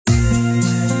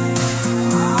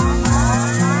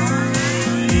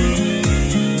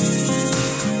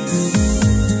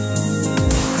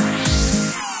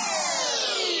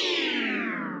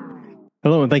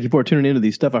Thank you for tuning into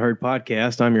the Stuff I Heard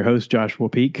podcast. I'm your host, Joshua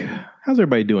Peak. How's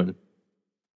everybody doing?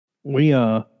 We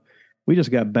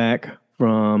just got back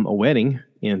from a wedding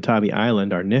in Tybee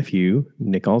Island. Our nephew,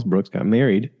 Nick Alsbrooks, got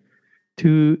married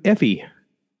to Effie.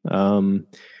 Now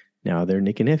they're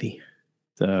Nick and Effie.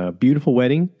 It's a beautiful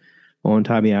wedding on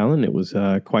Tybee Island. It was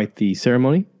quite the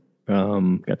ceremony.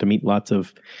 Got to meet lots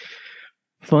of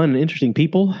fun and interesting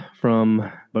people from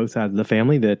both sides of the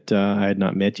family that I had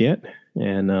not met yet.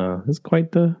 And it was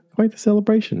quite the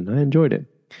celebration. I enjoyed it.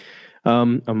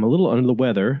 I'm a little under the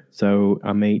weather, so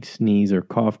I may sneeze or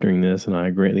cough during this, and I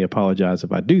greatly apologize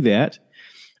if I do that.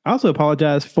 I also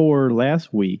apologize for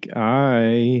last week.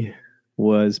 I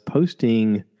was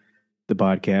posting the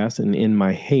podcast, and in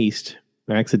my haste,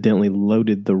 I accidentally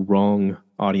loaded the wrong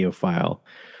audio file.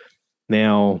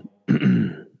 Now,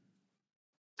 a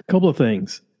couple of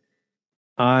things.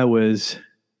 I was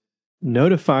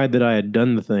notified that I had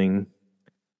done the thing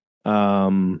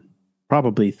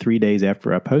probably 3 days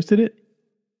after I posted it,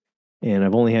 and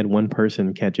I've only had one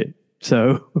person catch it.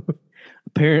 So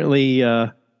apparently,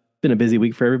 been a busy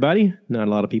week for everybody. Not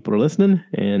a lot of people are listening,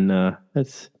 and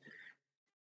that's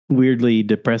weirdly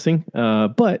depressing.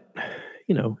 But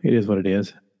you know, it is what it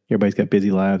is. Everybody's got busy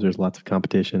lives. There's lots of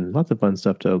competition, lots of fun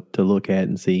stuff to look at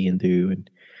and see and do. And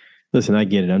listen, I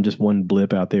get it. I'm just one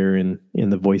blip out there in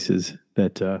the voices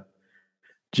that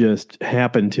just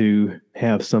happen to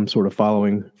have some sort of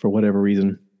following for whatever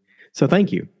reason. So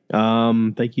thank you.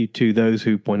 Thank you to those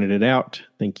who pointed it out.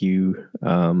 Thank you.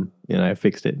 And I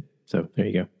fixed it. So there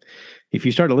you go. If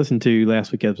you start to listen to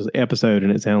last week's episode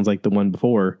and it sounds like the one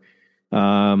before,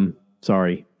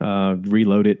 sorry,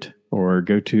 reload it or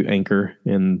go to Anchor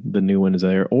and the new one is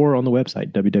there, or on the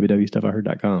website,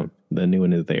 www.stuffiheard.com. The new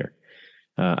one is there.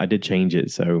 I did change it.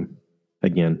 So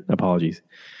again, apologies.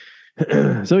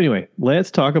 So anyway, let's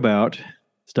talk about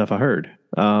stuff I heard.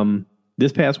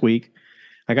 This past week,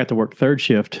 I got to work third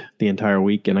shift the entire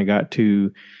week, and I got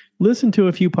to listen to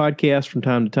a few podcasts from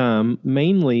time to time,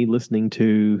 mainly listening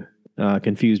to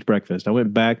Confused Breakfast. I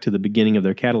went back to the beginning of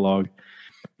their catalog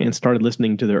and started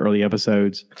listening to their early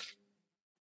episodes.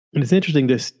 And it's interesting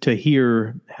to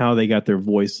hear how they got their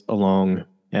voice along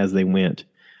as they went.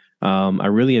 I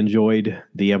really enjoyed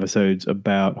the episodes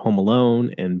about Home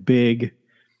Alone and Big.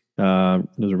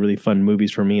 Those are really fun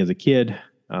movies for me as a kid.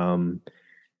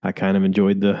 I kind of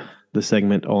enjoyed the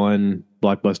segment on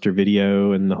Blockbuster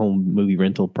Video and the home movie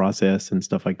rental process and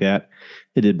stuff like that.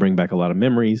 It did bring back a lot of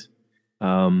memories.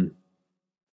 But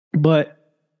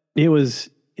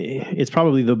it's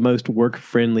probably the most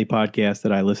work-friendly podcast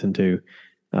that I listen to.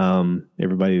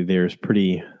 Everybody there is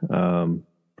pretty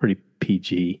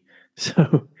PG.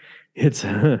 So it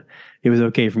was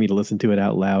okay for me to listen to it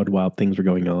out loud while things were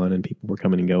going on and people were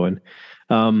coming and going.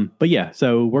 But yeah,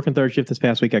 so working third shift this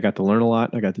past week, I got to learn a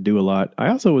lot. I got to do a lot. I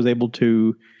also was able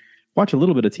to watch a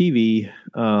little bit of TV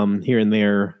here and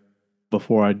there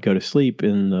before I'd go to sleep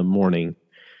in the morning.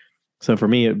 So for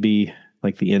me, it'd be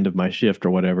like the end of my shift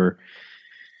or whatever.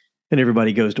 And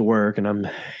everybody goes to work and I'm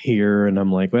here and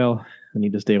I'm like, well, I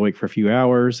need to stay awake for a few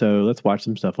hours. So let's watch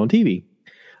some stuff on TV.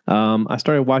 I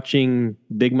started watching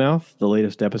Big Mouth, the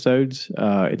latest episodes.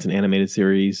 It's an animated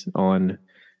series on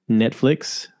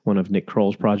Netflix, one of Nick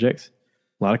Kroll's projects.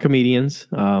 A lot of comedians.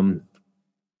 A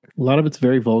lot of it's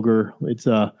very vulgar. It's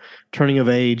turning of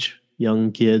age,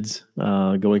 young kids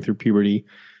going through puberty,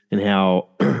 and how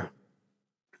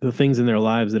the things in their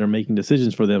lives that are making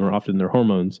decisions for them are often their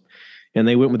hormones. And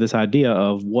they went with this idea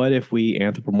of, what if we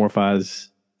anthropomorphize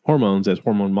hormones as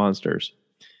hormone monsters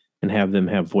and have them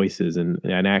have voices and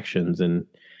actions? And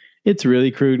it's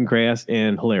really crude and crass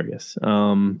and hilarious.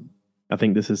 I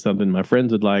think this is something my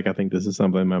friends would like. I think this is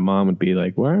something my mom would be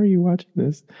like, why are you watching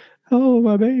this? Oh,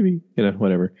 my baby. You know,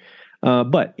 whatever.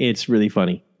 But it's really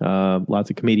funny. Lots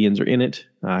of comedians are in it.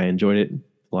 I enjoyed it.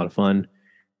 A lot of fun.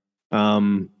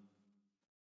 I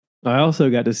also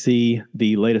got to see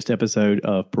the latest episode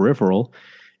of Peripheral.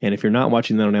 And if you're not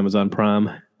watching that on Amazon Prime,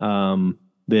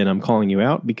 then I'm calling you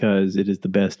out, because it is the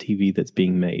best TV that's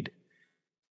being made.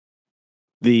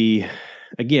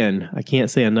 Again, I can't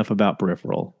say enough about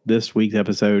Peripheral. This week's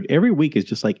episode, every week is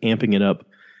just like amping it up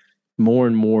more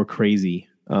and more crazy.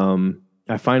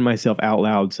 I find myself out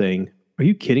loud saying, are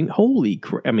you kidding? Holy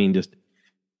crap. I mean, just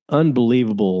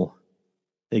unbelievable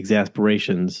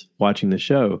exasperations watching the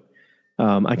show.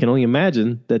 I can only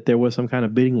imagine that there was some kind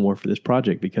of bidding war for this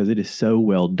project, because it is so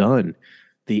well done.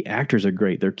 The actors are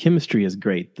great. Their chemistry is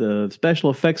great. The special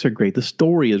effects are great. The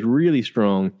story is really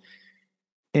strong.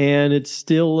 And it's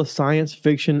still a science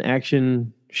fiction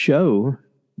action show,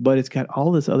 but it's got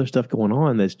all this other stuff going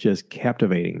on that's just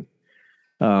captivating.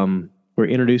 We're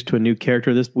introduced to a new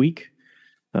character this week.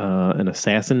 an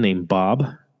assassin named Bob.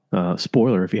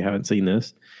 Spoiler if you haven't seen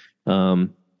this.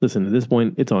 Listen, at this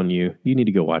point, it's on you. You need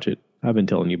to go watch it. I've been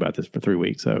telling you about this for 3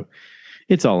 weeks, so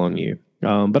it's all on you.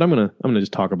 But I'm gonna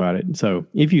just talk about it. So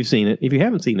if you've seen it, if you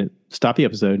haven't seen it, stop the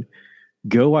episode,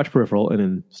 go watch Peripheral, and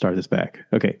then start this back.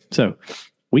 Okay, so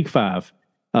week 5,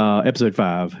 episode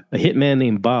 5. A hitman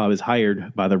named Bob is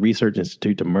hired by the Research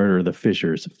Institute to murder the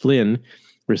Fishers. Flynn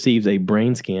receives a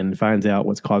brain scan and finds out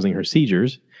what's causing her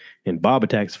seizures. And Bob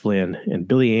attacks Flynn, and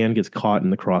Billy Ann gets caught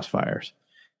in the crossfires.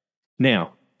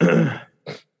 Now,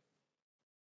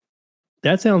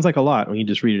 that sounds like a lot when you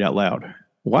just read it out loud.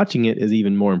 Watching it is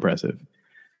even more impressive.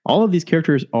 All of these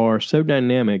characters are so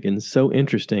dynamic and so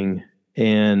interesting,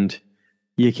 and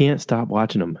you can't stop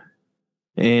watching them.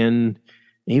 And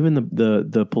even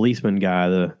the policeman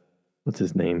guy, what's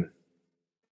his name?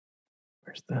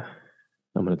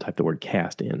 I'm going to type the word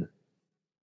cast in.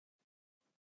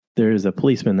 There's a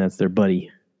policeman that's their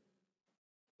buddy.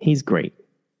 He's great.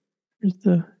 Here's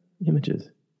the images.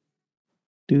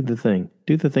 Do the thing.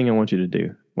 Do the thing I want you to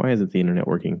do. Why isn't the internet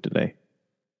working today?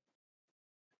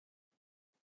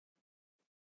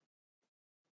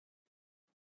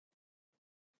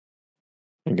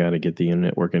 I got to get the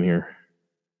internet working here.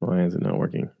 Why is it not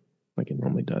working like it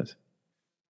normally does?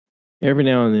 Every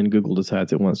now and then Google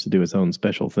decides it wants to do its own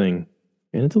special thing,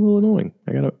 and it's a little annoying.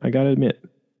 I gotta admit.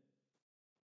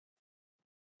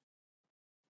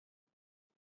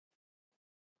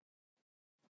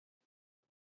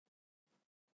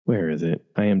 Where is it?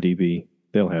 IMDb.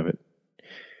 They'll have it.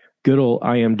 Good old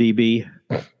IMDb.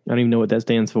 I don't even know what that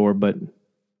stands for, but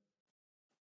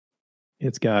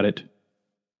it's got it.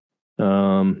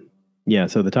 Yeah,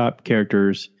 so the top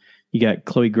characters, you got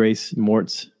Chloe Grace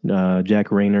Moretz,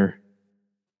 Jack Rayner,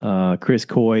 Chris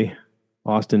Coy,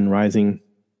 Austin Rising.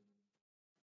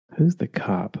 Who's the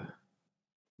cop?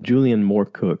 Julian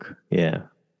Moore-Cook. Yeah,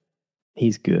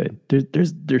 he's good.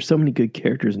 There's so many good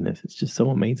characters in this. It's just so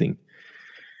amazing.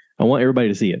 I want everybody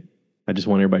to see it. I just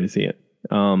want everybody to see it.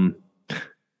 I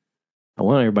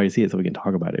want everybody to see it so we can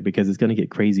talk about it because it's going to get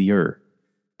crazier.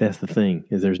 That's the thing,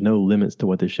 is there's no limits to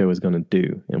what this show is going to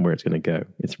do and where it's going to go.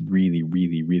 It's really,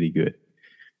 really, really good.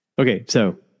 Okay,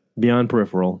 so beyond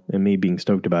Peripheral and me being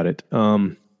stoked about it,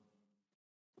 I'm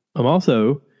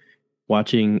also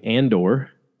watching Andor.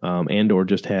 Andor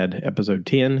just had episode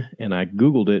 10, and I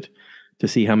Googled it to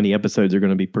see how many episodes are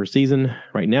going to be per season.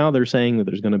 Right now, they're saying that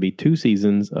there's going to be 2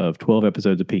 seasons of 12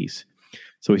 episodes apiece.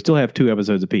 So we still have 2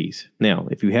 episodes apiece. Now,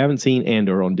 if you haven't seen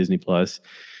Andor on Disney Plus,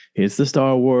 it's the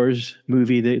Star Wars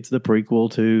movie. It's the prequel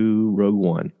to Rogue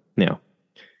One. Now,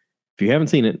 if you haven't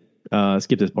seen it,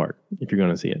 skip this part if you're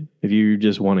going to see it. If you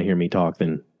just want to hear me talk,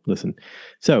 then listen.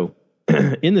 So,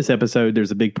 in this episode,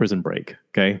 there's a big prison break,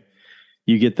 okay?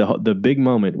 You get the big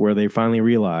moment where they finally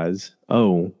realize,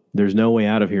 oh, there's no way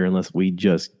out of here unless we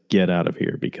just get out of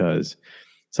here because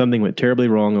something went terribly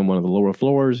wrong on one of the lower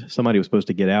floors. Somebody was supposed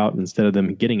to get out. Instead of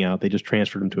them getting out, they just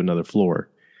transferred them to another floor.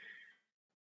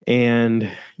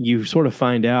 And you sort of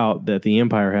find out that the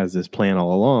Empire has this plan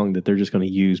all along that they're just going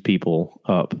to use people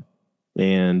up.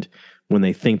 And when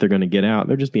they think they're going to get out,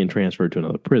 they're just being transferred to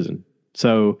another prison.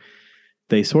 So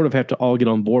they sort of have to all get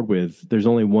on board with there's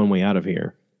only one way out of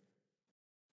here.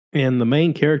 And the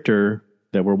main character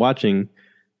that we're watching,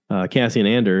 Cassian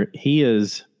Andor, he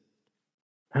is,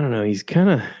 I don't know, he's kind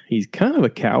of a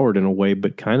coward in a way,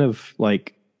 but kind of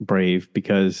like brave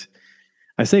because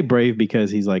I say brave because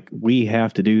he's like, we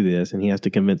have to do this, and he has to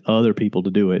convince other people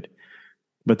to do it.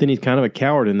 But then he's kind of a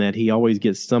coward in that he always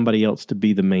gets somebody else to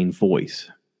be the main voice.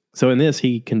 So in this,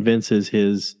 he convinces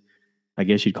his, I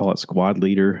guess you'd call it squad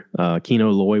leader,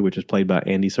 Kino Loy, which is played by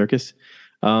Andy Serkis.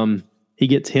 He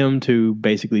gets him to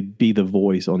basically be the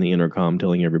voice on the intercom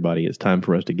telling everybody it's time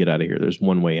for us to get out of here. There's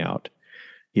one way out.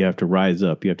 You have to rise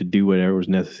up. You have to do whatever is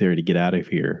necessary to get out of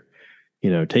here. You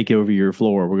know, take over your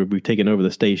floor. We're going to be taking over the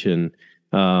station.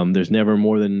 There's never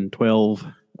more than 12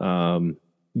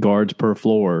 guards per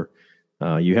floor.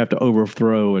 You have to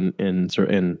overthrow and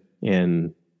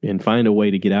find a way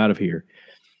to get out of here.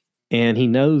 And he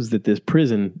knows that this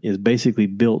prison is basically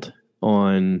built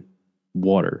on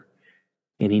water.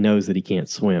 And he knows that he can't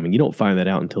swim. And you don't find that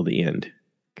out until the end.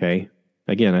 Okay?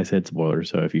 Again, I said spoilers,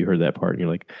 so if you heard that part and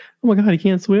you're like, oh my God, he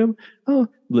can't swim? Oh,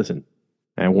 listen,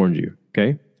 I warned you.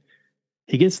 Okay?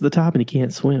 He gets to the top and he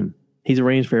can't swim. He's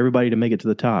arranged for everybody to make it to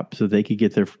the top so they could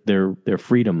get their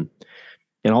freedom.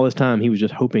 And all this time, he was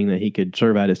just hoping that he could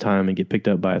serve out his time and get picked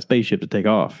up by a spaceship to take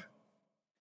off.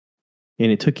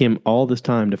 And it took him all this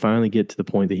time to finally get to the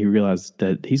point that he realized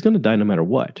that he's going to die no matter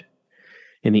what.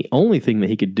 And the only thing that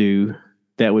he could do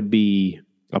that would be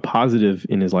a positive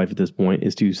in his life at this point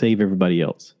is to save everybody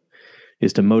else.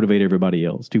 is to motivate everybody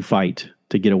else to fight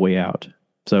to get a way out.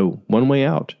 So one way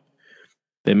out.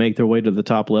 They make their way to the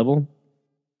top level.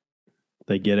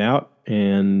 They get out,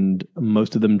 and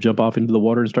most of them jump off into the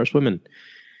water and start swimming.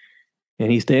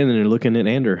 And he's standing there looking at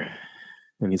Ander.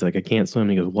 And he's like, I can't swim.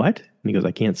 And he goes, what? And he goes,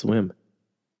 I can't swim.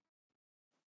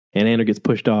 And Ander gets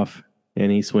pushed off,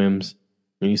 and he swims.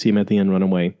 And you see him at the end run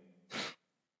away.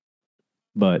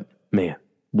 But, man,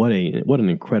 what an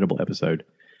incredible episode.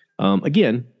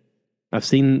 Again, I've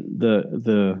seen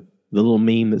the little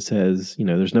meme that says,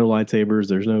 there's no lightsabers,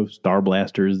 there's no star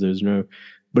blasters,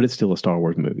 but it's still a Star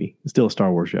Wars movie. It's still a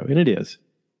Star Wars show. And it is.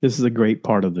 This is a great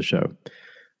part of the show.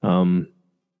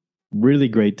 Really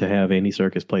great to have Andy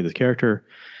Serkis play this character.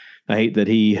 I hate that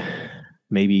he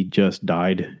maybe just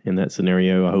died in that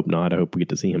scenario. I hope not. I hope we get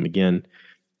to see him again.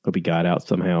 Hope he got out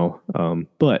somehow.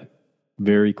 But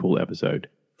very cool episode.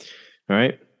 All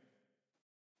right.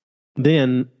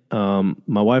 Then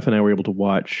my wife and I were able to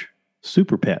watch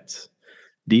Super Pets,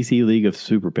 DC League of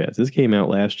Super Pets. This came out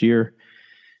last year.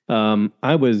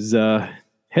 I was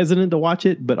hesitant to watch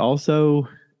it, but also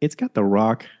it's got The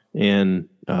Rock and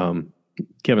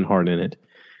Kevin Hart in it.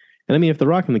 And I mean, if The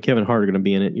Rock and the Kevin Hart are going to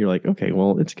be in it, you're like, okay,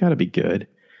 well, it's got to be good.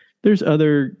 There's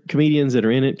other comedians that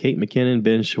are in it: Kate McKinnon,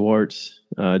 Ben Schwartz,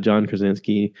 John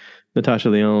Krasinski, Natasha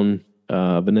Lyonne,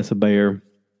 Vanessa Bayer,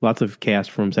 lots of cast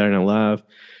from Saturday Night Live,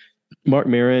 Mark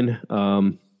Maron.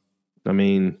 I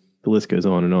mean, the list goes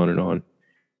on and on and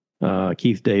on.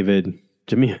 Keith David,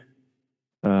 Jimmy.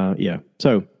 Yeah.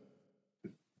 So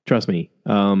trust me,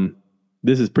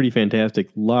 this is pretty fantastic.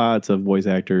 Lots of voice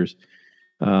actors.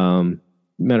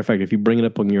 Matter of fact, if you bring it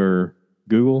up on your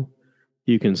Google,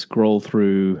 you can scroll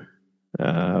through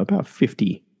about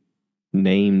 50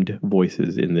 named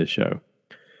voices in this show.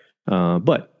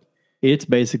 But it's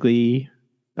basically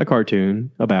a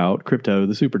cartoon about Krypto,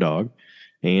 the super dog,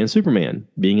 and Superman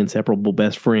being inseparable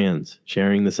best friends,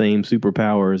 sharing the same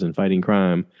superpowers and fighting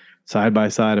crime side by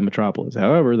side in Metropolis.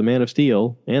 However, the Man of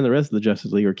Steel and the rest of the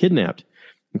Justice League are kidnapped.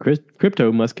 And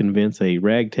Krypto must convince a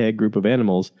ragtag group of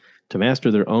animals to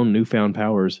master their own newfound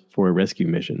powers for a rescue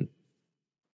mission.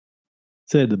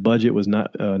 Said the budget was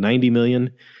not $90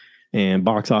 million and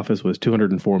box office was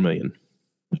 $204 million.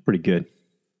 That's pretty good.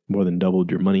 More than doubled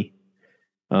your money.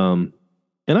 And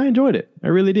I enjoyed it. I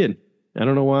really did. I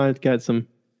don't know why it's got some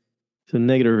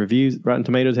negative reviews. Rotten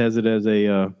Tomatoes has it as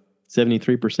a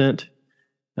 73%.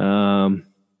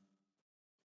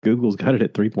 Google's got it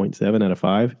at 3.7 out of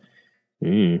 5.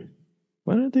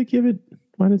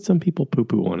 Why did some people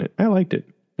poo-poo on it? I liked it.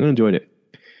 I enjoyed it.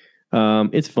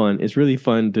 It's fun. It's really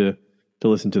fun to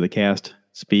listen to the cast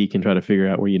speak and try to figure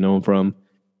out where you know them from.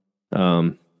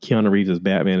 Keanu Reeves as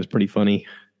Batman is pretty funny.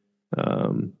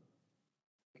 But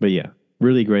yeah,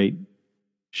 really great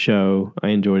show. I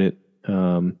enjoyed it.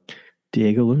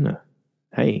 Diego Luna.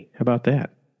 Hey, how about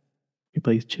that? He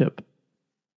plays Chip.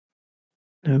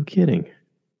 No kidding.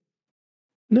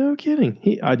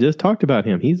 I just talked about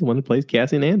him. He's the one who plays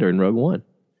Cassian Andor in Rogue One.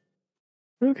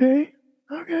 Okay.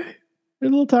 There's a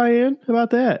little tie-in. How about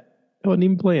that? It wasn't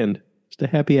even planned. Just a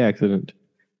happy accident.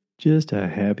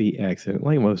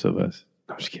 Like most of us.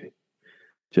 No, I'm just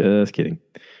kidding.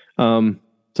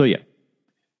 So yeah,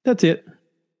 that's it.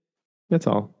 That's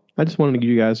all. I just wanted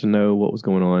you guys to know what was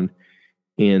going on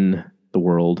in the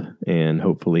world and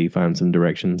hopefully find some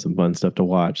direction, some fun stuff to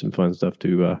watch, some fun stuff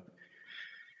to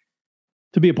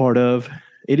be a part of.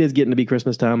 It is getting to be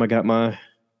Christmas time. I got my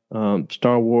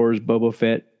Star Wars Boba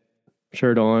Fett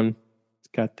shirt on. It's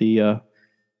got the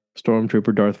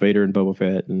Stormtrooper Darth Vader and Boba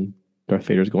Fett, and Darth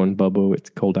Vader's going, Bobo, it's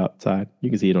cold outside. You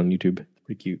can see it on YouTube. It's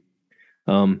pretty cute.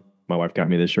 My wife got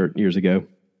me this shirt years ago.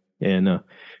 And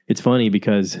it's funny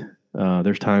because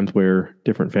there's times where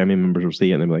different family members will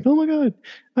see it and they'll be like, oh my God,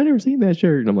 I never seen that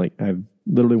shirt. And I'm like, I've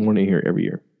literally worn it here every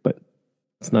year. But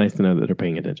it's nice to know that they're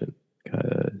paying attention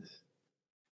because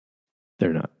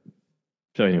they're not.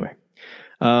 So anyway,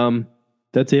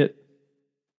 that's it.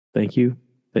 Thank you.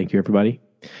 Thank you, everybody.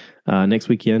 Next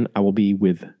weekend, I will be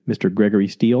with Mr. Gregory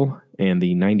Steele and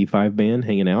the 95 Band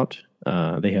hanging out.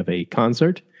 They have a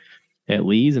concert at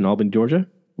Lee's in Albany, Georgia,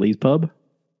 Lee's Pub.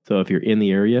 So if you're in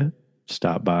the area,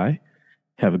 stop by,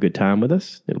 have a good time with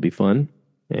us. It'll be fun.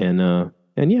 And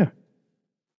yeah,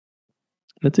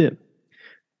 that's it.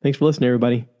 Thanks for listening,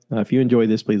 everybody. If you enjoy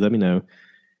this, please let me know.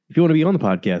 If you want to be on the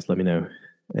podcast, let me know.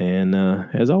 And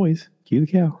as always, cue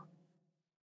the cow.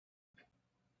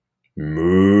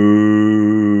 Moo.